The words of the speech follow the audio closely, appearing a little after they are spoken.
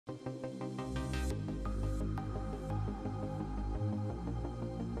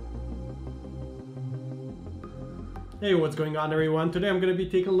Hey, what's going on everyone? Today I'm going to be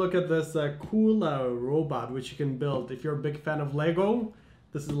taking a look at this cool robot which you can build. If you're a big fan of Lego,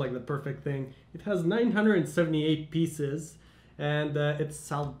 this is like the perfect thing. It has 978 pieces and it's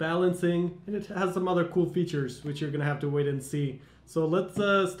self-balancing, and it has some other cool features which you're going to have to wait and see. So let's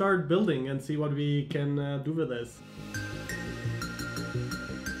start building and see what we can do with this.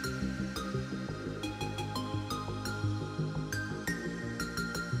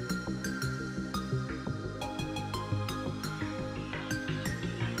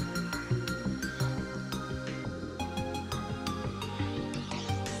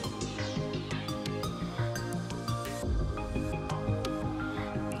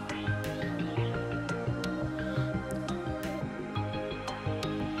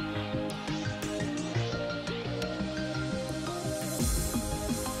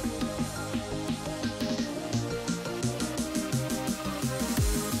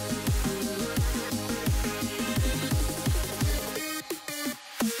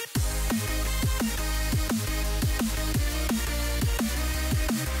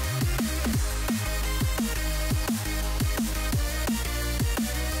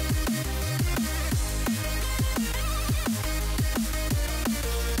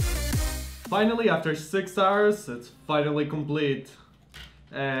 Finally, after 6 hours, it's finally complete.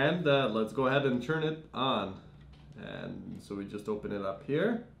 And let's go ahead and turn it on. And so we just open it up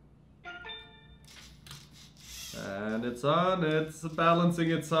here. And it's on, it's balancing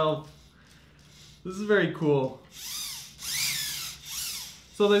itself. This is very cool.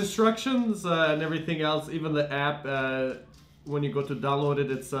 So the instructions and everything else, even the app, when you go to download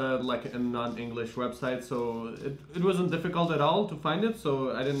it, it's like a non-English website, so it wasn't difficult at all to find it, so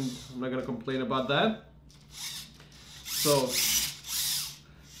I'm not gonna complain about that. So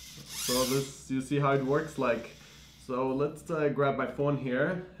this, you see how it works like. So let's grab my phone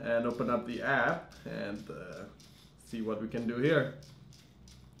here and open up the app and see what we can do here.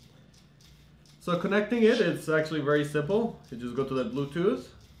 So connecting it's actually very simple. You just go to the Bluetooth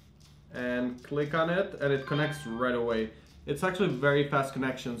and click on it and it connects right away. It's actually very fast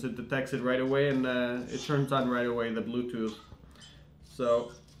connections. It detects it right away and it turns on right away, the Bluetooth.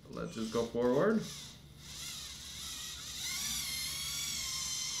 So let's just go forward.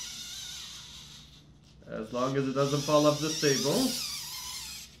 As long as it doesn't fall off the table.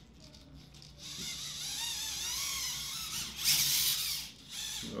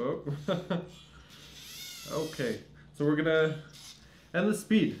 Oh. Okay, so we're gonna, and the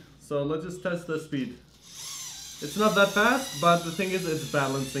speed. So let's just test the speed. It's not that fast, but the thing is it's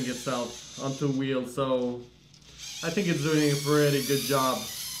balancing itself onto wheels, so I think it's doing a pretty good job.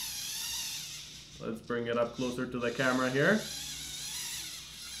 Let's bring it up closer to the camera here.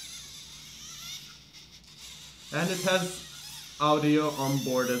 And it has audio on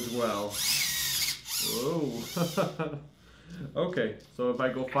board as well. Whoa. Okay, so if I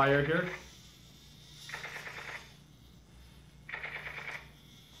go fire here.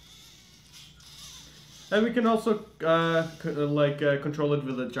 And we can also control it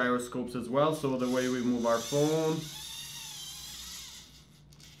with the gyroscopes as well. So the way we move our phone.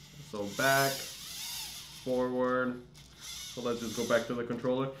 So back, forward. So let's just go back to the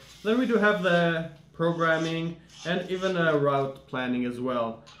controller. Then we do have the programming and even route planning as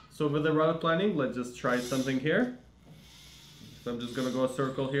well. So with the route planning, let's just try something here. So I'm just gonna go a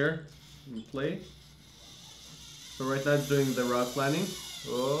circle here and play. So right now it's doing the route planning.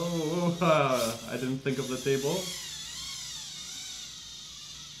 Oh, I didn't think of the table.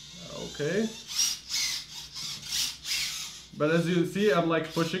 Okay. But as you see, I'm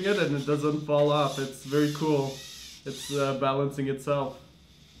like pushing it and it doesn't fall off. It's very cool. It's balancing itself.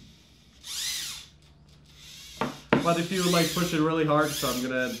 But if you like push it really hard, so I'm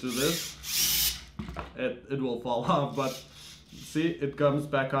gonna do this, it will fall off, but see, it comes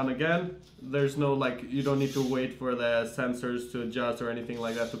back on again. There's no like, you don't need to wait for the sensors to adjust or anything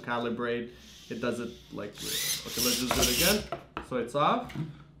like that to calibrate. It does it like, okay, let's just do it again. So it's off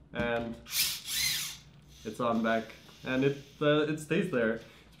and it's on back and it stays there.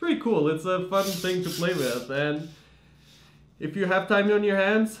 It's pretty cool. It's a fun thing to play with, and if you have time on your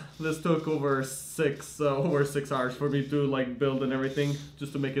hands, this took over 6 hours for me to like build and everything,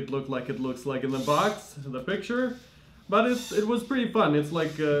 just to make it look like it looks like in the box, the picture. But it was pretty fun. It's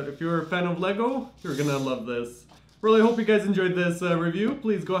like, if you're a fan of Lego, you're gonna love this. Really hope you guys enjoyed this review.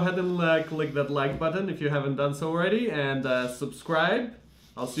 Please go ahead and click that like button if you haven't done so already, and subscribe.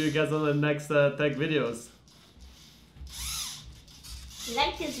 I'll see you guys on the next tech videos.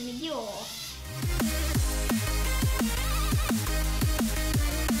 Like this video.